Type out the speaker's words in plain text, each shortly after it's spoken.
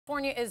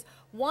California is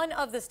one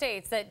of the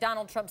states that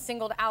Donald Trump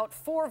singled out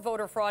for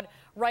voter fraud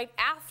right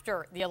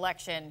after the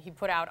election, he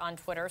put out on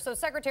Twitter. So,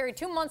 Secretary,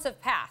 2 months have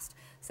passed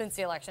since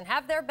the election.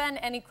 Have there been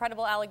any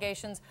credible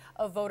allegations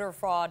of voter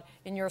fraud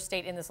in your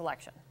state in this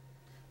election?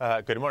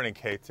 Good morning,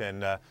 Kate,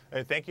 and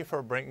thank you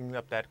for bringing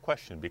up that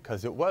question,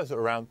 because it was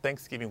around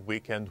Thanksgiving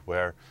weekend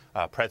where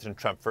President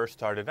Trump first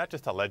started not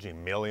just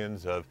alleging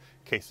millions of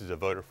cases of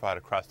voter fraud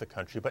across the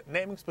country, but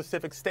naming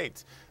specific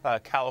states,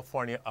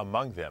 California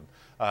among them.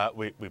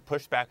 We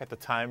pushed back at the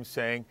time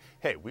saying,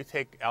 hey, we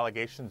take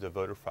allegations of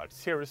voter fraud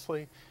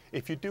seriously.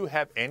 If you do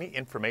have any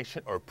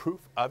information or proof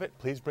of it,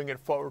 please bring it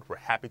forward. We're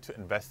happy to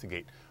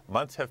investigate.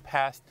 Months have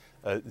passed,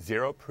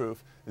 zero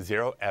proof,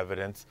 zero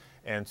evidence.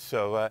 And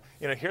so,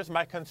 here's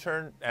my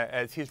concern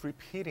as he's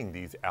repeating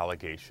these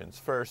allegations.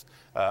 First,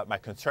 my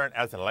concern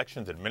as an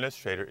elections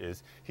administrator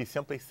is he's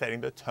simply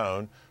setting the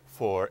tone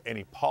for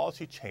any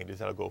policy changes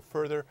that will go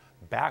further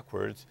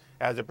backwards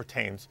as it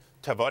pertains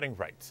to voting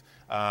rights.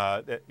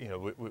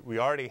 We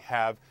already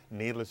have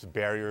needless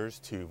barriers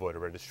to voter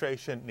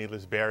registration,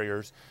 needless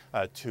barriers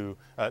to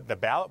the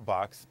ballot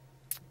box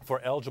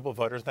for eligible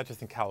voters, not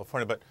just in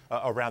California, but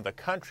around the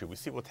country. We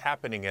see what's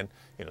happening in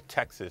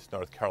Texas,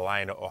 North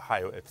Carolina,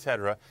 Ohio,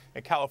 etc.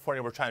 In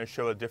California, we're trying to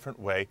show a different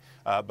way,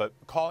 but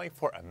calling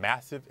for a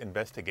massive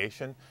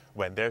investigation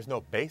when there's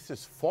no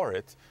basis for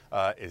it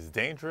is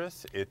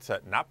dangerous. It's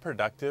not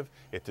productive.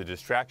 It's a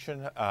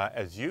distraction,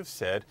 as you've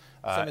said,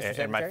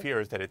 and my fear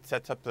is that it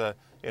sets up the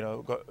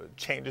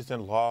changes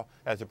in law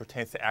as it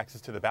pertains to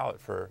access to the ballot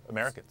for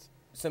Americans.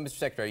 So, Mr.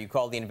 Secretary, you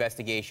called the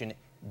investigation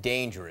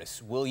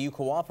dangerous. Will you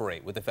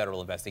cooperate with the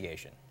federal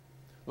investigation?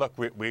 Look,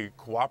 we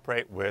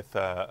cooperate with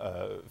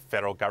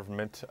federal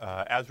government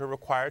as we're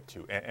required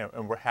to,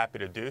 and we're happy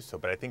to do so.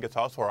 But I think it's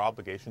also our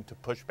obligation to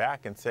push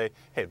back and say,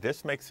 hey,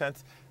 this makes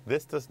sense,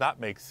 this does not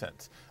make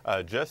sense.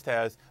 Just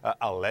as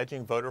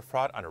alleging voter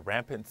fraud on a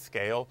rampant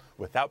scale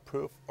without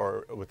proof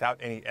or without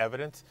any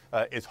evidence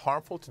is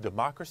harmful to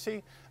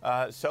democracy,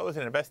 so is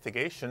an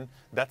investigation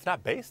that's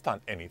not based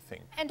on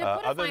anything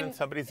other than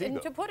somebody's ego.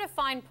 And to put a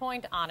fine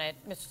point on it,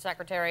 Mr.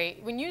 Secretary,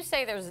 when you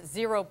say there's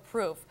zero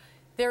proof,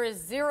 there is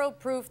zero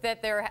proof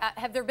that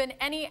have there been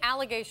any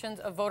allegations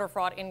of voter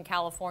fraud in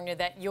California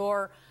that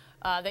your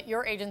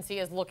agency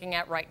is looking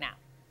at right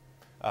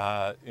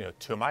now?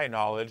 To my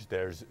knowledge,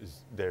 there's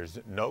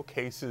no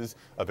cases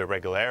of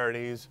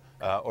irregularities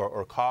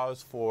or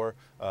cause for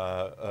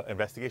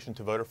investigation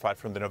to voter fraud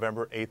from the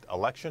November 8th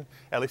election,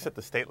 at least at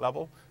the state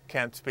level.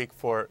 Can't speak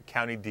for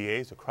county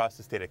DAs across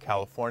the state of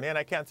California, and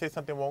I can't say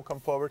something won't come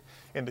forward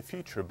in the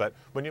future. But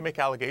when you make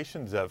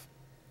allegations of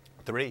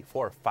 3,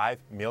 4, 5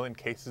 million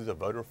cases of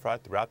voter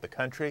fraud throughout the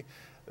country,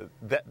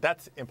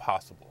 that's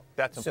impossible.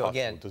 That's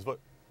impossible.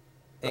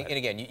 So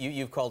again,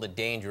 you've called it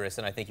dangerous,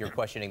 and I think you're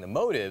questioning the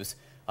motives,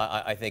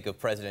 I think, of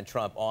President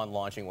Trump on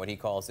launching what he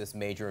calls this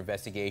major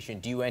investigation.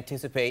 Do you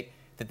anticipate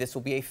that this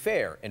will be a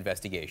fair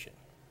investigation?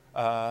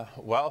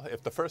 Well,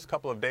 if the first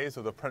couple of days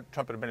of the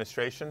Trump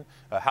administration,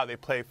 how they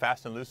play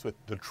fast and loose with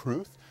the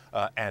truth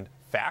and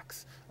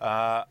facts,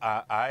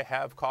 I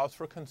have cause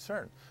for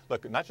concern.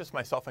 Look, not just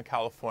myself in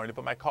California,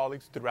 but my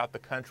colleagues throughout the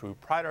country, we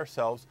pride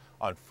ourselves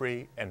on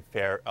free and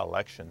fair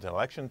elections, an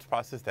elections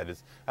process that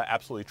is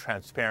absolutely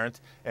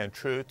transparent and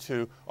true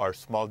to our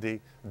small d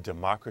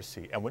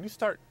democracy. And when you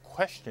start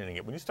questioning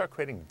it, when you start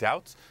creating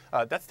doubts,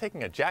 that's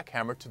taking a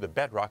jackhammer to the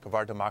bedrock of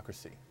our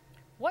democracy.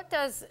 What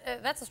does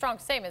that's a strong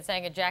statement,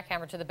 saying a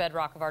jackhammer to the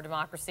bedrock of our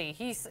democracy.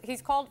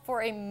 He's called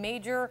for a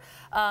major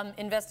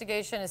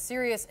investigation, a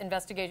serious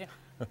investigation.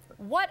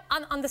 What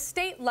on the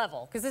state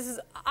level? Because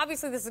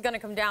this is going to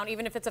come down.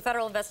 Even if it's a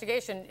federal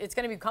investigation, it's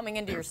going to be coming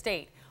into your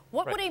state.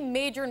 What would a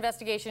major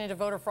investigation into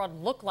voter fraud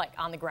look like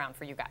on the ground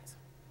for you guys?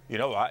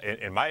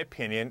 In my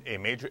opinion, a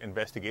major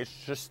investigation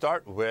should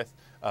start with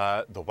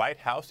the White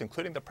House,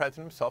 including the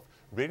president himself,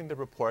 reading the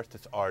reports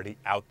that's already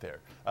out there.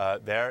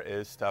 There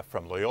is stuff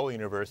from Loyola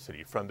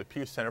University, from the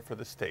Pew Center for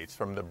the States,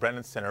 from the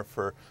Brennan Center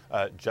for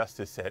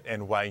Justice at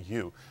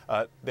NYU.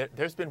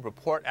 There's been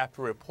report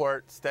after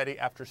report, study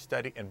after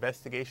study,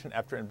 investigation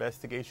after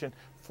investigation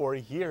for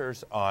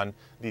years on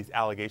these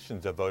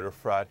allegations of voter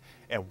fraud.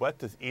 And what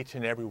does each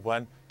and every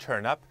one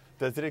turn up?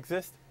 Does it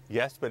exist?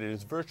 Yes, but it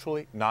is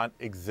virtually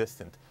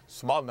non-existent.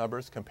 Small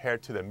numbers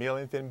compared to the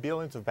millions and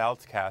billions of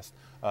ballots cast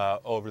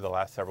over the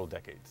last several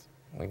decades.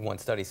 One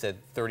study said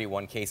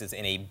 31 cases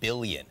in a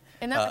billion.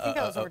 And I think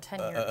that was over 10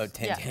 years.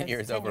 10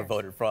 years over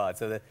voter fraud,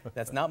 so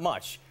that's not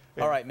much.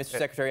 All right, Mr.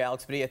 Secretary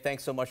Alex Padilla,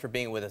 thanks so much for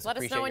being with us. Let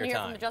us know when you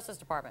hear from the Justice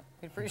Department.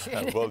 We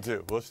appreciate it. Will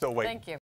do. We'll still wait. Thank you.